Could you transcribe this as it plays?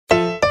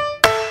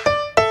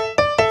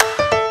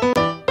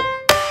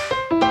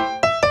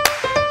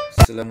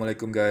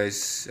Assalamualaikum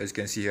guys. As you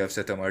can see, I've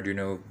set up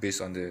Arduino based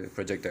on the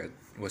project that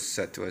was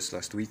set to us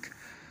last week.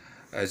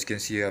 As you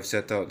can see, I've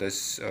set out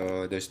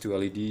there's two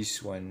LEDs,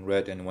 one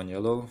red and one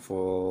yellow,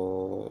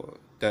 for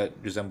that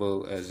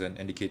resemble as an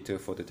indicator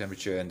for the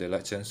temperature and the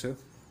light sensor.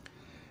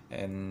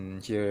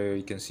 And here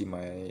you can see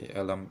my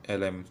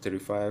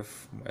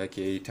LM35,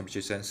 aka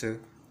temperature sensor,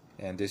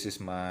 and this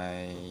is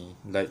my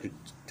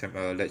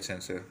light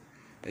sensor,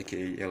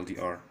 aka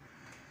LDR.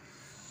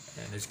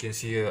 And as you can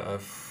see here,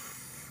 I've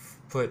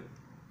put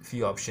a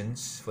few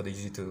options for the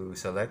user to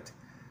select.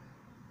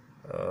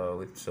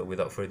 So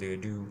without further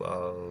ado,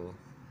 I'll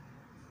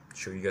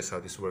show you guys how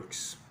this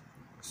works.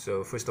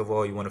 So first of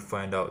all, you want to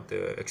find out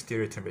the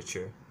exterior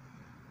temperature.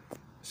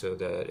 So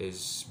that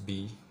is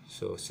B.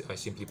 So I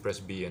simply press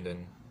B and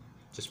then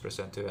just press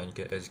enter, and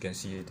as you can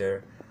see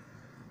there,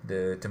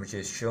 the temperature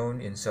is shown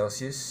in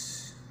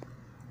Celsius.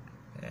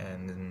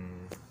 And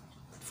then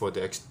for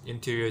the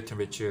interior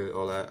temperature,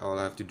 all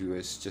I have to do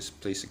is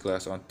just place the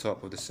glass on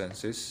top of the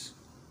sensors,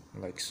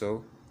 like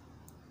so.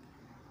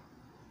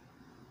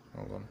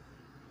 Hold on.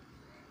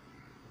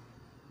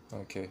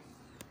 Okay.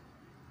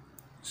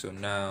 So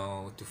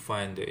now to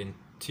find the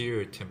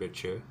interior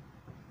temperature,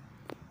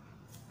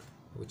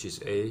 which is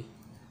A,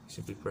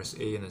 simply press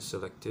A and then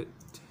select it,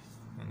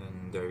 and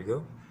then there you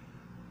go.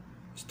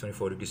 It's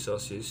 24 degrees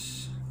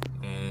Celsius.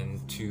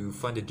 And to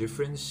find the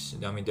difference,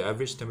 I mean the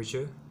average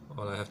temperature,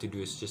 all I have to do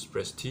is just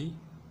press T,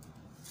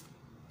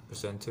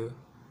 press enter,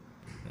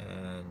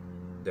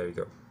 and there you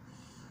go.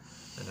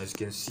 And as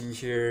you can see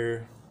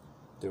here,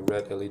 the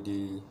red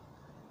LED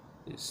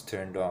is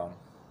turned on.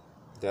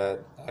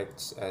 That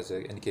acts as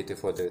an indicator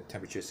for the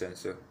temperature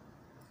sensor.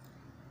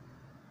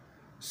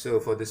 So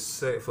for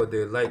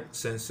the light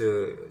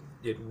sensor,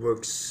 it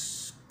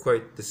works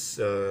quite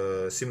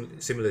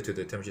similar to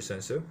the temperature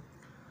sensor.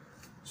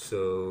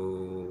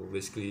 So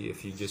basically,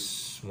 if you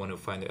just want to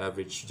find the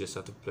average, you just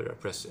have to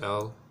press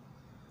L,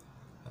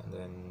 and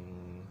then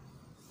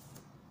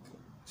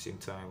same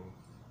time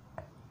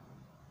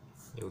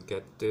you'll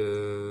get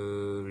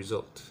the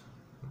result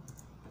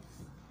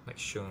like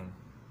shown.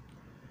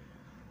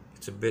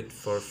 It's a bit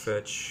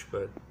far-fetched,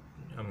 but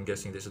I'm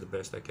guessing this is the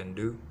best I can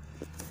do.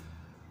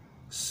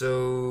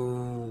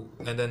 So,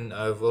 and then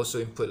I've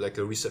also input like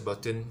a reset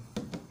button.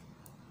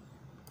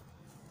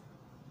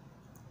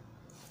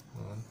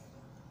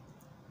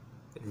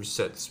 It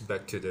resets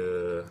back to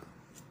the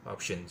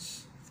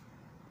options.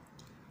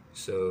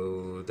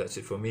 So that's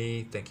it for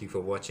me. Thank you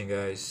for watching,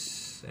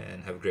 guys,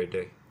 and have a great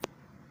day.